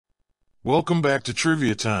Welcome back to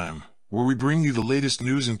Trivia Time, where we bring you the latest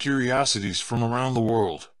news and curiosities from around the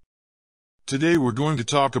world. Today we're going to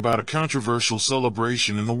talk about a controversial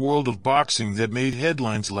celebration in the world of boxing that made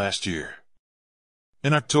headlines last year.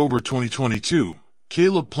 In October 2022,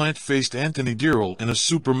 Caleb Plant faced Anthony Dirrell in a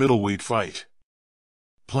super middleweight fight.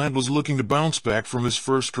 Plant was looking to bounce back from his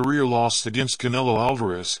first career loss against Canelo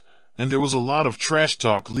Alvarez, and there was a lot of trash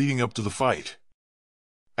talk leading up to the fight.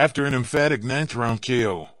 After an emphatic 9th-round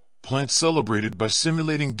KO, Plant celebrated by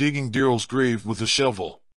simulating digging Dirrell's grave with a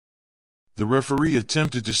shovel. The referee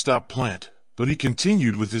attempted to stop Plant, but he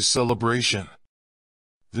continued with his celebration.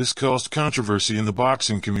 This caused controversy in the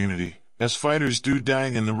boxing community, as fighters do die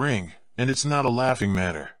in the ring, and it's not a laughing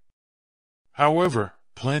matter. However,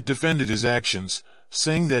 Plant defended his actions,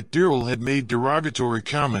 saying that Dirrell had made derogatory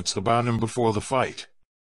comments about him before the fight.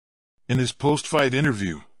 In his post-fight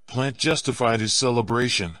interview, Plant justified his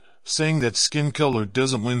celebration, saying that skin color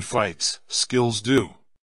doesn't win fights, skills do.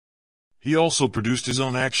 He also produced his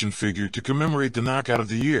own action figure to commemorate the knockout of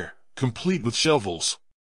the year, complete with shovels.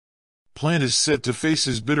 Plant is set to face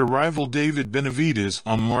his bitter rival David Benavidez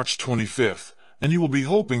on March 25th, and he will be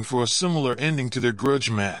hoping for a similar ending to their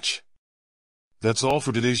grudge match. That's all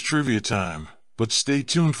for today's Trivia Time, but stay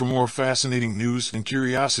tuned for more fascinating news and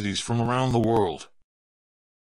curiosities from around the world.